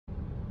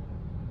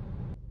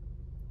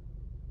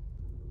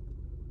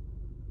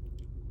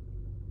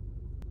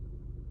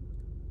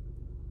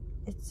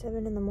It's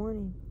 7 in the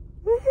morning.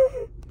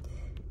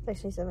 It's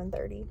actually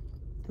 7:30.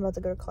 I'm about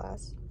to go to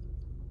class.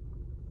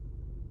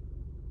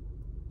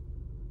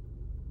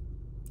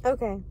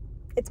 Okay,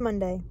 it's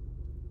Monday.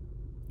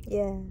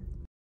 Yeah.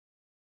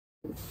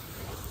 I'm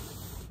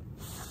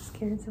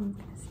scared someone's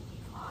gonna see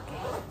me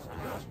vlogging.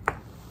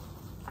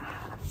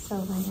 I'm so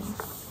late.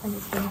 I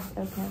just finished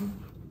OChem.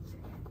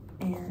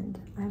 And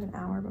I have an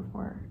hour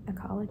before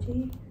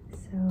ecology,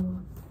 so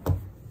I'm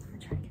gonna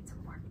try to get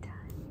some work done.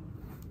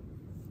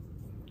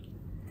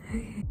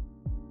 Okay.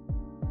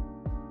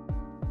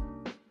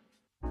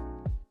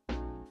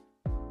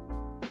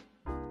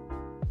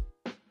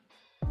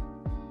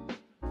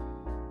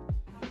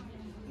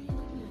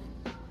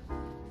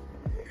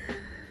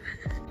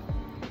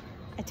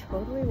 I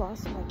totally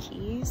lost my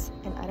keys,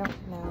 and I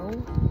don't know.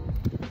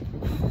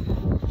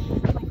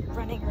 I'm like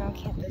running around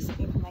campus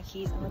looking for my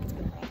keys, and look, it's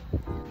gonna rain.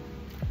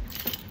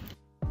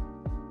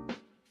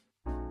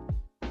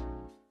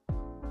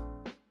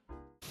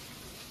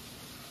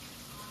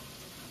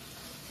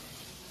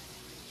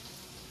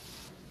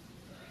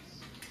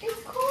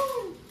 It's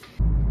cold.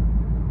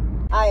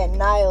 I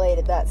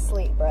annihilated that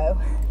sleep, bro.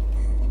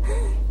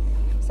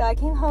 So I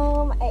came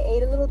home, I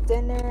ate a little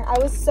dinner. I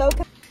was so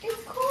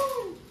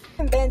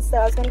convinced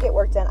that I was gonna get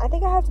work done. I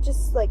think I have to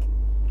just like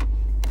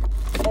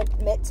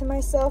admit to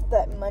myself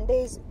that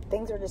Mondays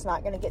things are just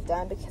not gonna get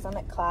done because I'm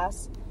at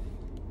class.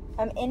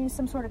 I'm in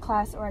some sort of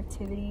class or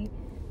activity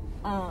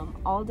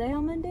all day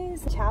on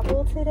Mondays.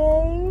 Chapel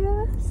today,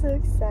 so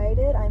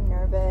excited. I'm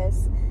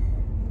nervous,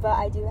 but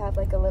I do have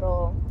like a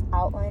little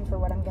outline for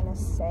what I'm gonna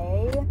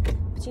say.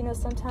 But you know,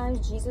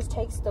 sometimes Jesus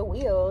takes the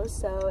wheel,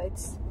 so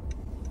it's,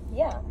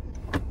 yeah.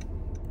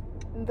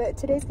 But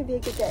today's gonna be a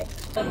good day.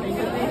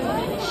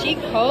 She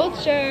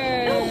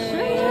culture.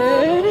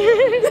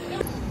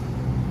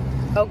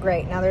 Oh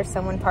great, now there's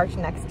someone parked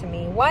next to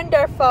me.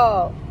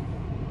 Wonderful.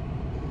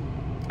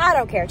 I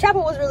don't care.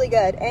 Chapel was really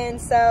good. And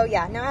so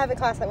yeah, now I have a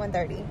class at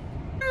 1:30.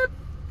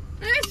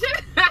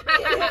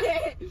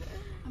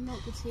 I'm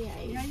not the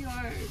TA. Yeah, you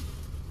are.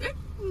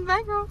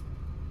 Bye girl.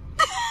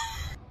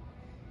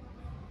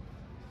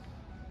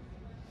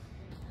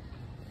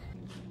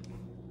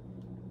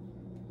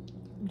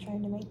 I'm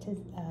trying to make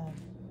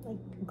like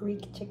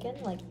Greek chicken,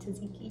 like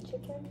tzatziki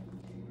chicken.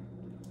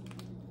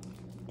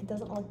 It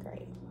doesn't look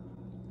great.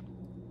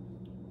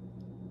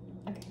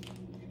 Okay.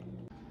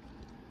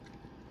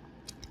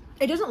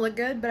 It doesn't look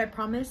good, but I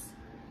promise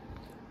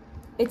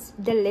it's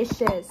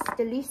delicious.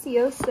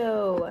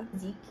 Delicioso.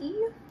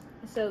 Tzatziki.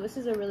 So this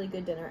is a really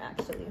good dinner,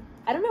 actually.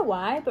 I don't know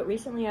why, but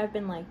recently I've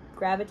been like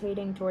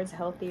gravitating towards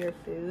healthier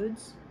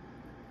foods.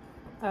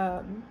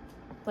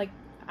 Like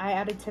I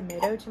added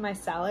tomato to my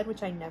salad,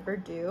 which I never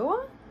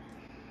do,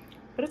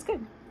 but it's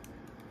good.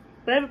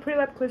 But I have a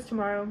pre-lab quiz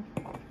tomorrow,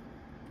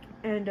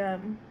 and I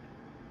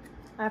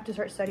have to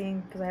start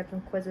studying because I have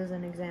some quizzes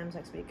and exams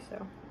next week,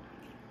 so.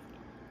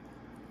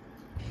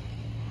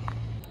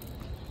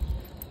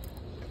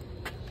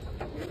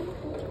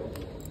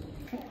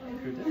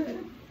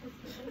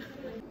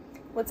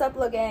 What's up,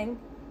 little gang?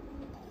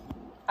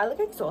 I look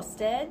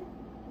exhausted.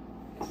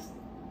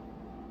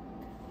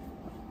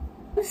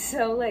 I'm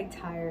so like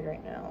tired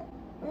right now.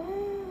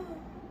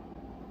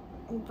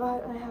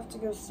 But I have to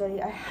go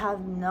study. I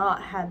have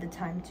not had the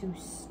time to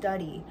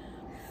study.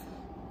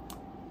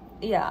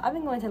 Yeah, I've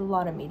been going to a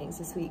lot of meetings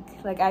this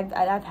week. Like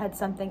I've had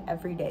something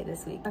every day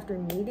this week. After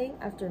meeting,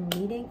 after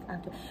meeting,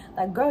 after,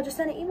 like, girl, just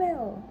send an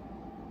email.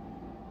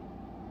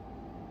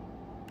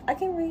 I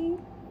can read.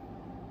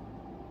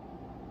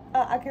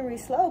 I can read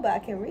slow, but I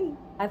can read.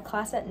 I have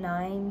class at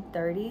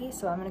 9:30,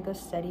 so I'm gonna go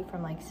study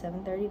from like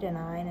 7:30 to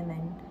 9 and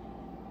then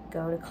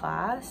go to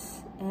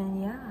class.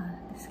 And yeah,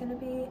 it's gonna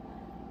be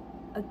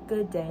a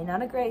good day.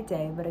 Not a great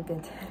day, but a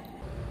good day.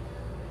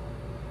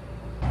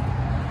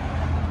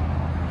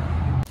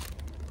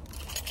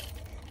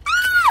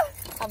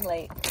 I'm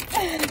late.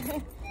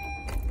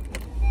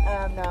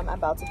 No, I'm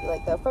about to be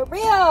late though, for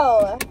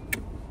real.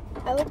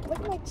 Look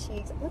at my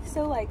cheeks. I look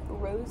so like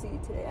rosy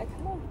today. I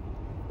kind of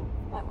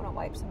might want to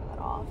wipe some of that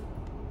off.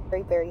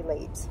 Very, very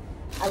late.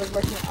 I was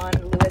working on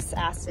Lewis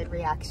acid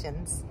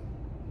reactions.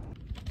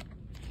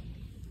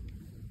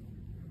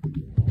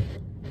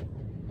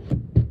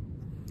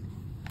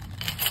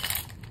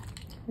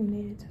 We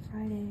made it to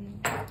Friday.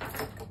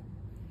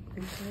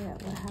 Pretty sure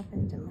that what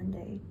happened to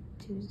Monday,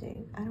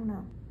 Tuesday, I don't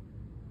know.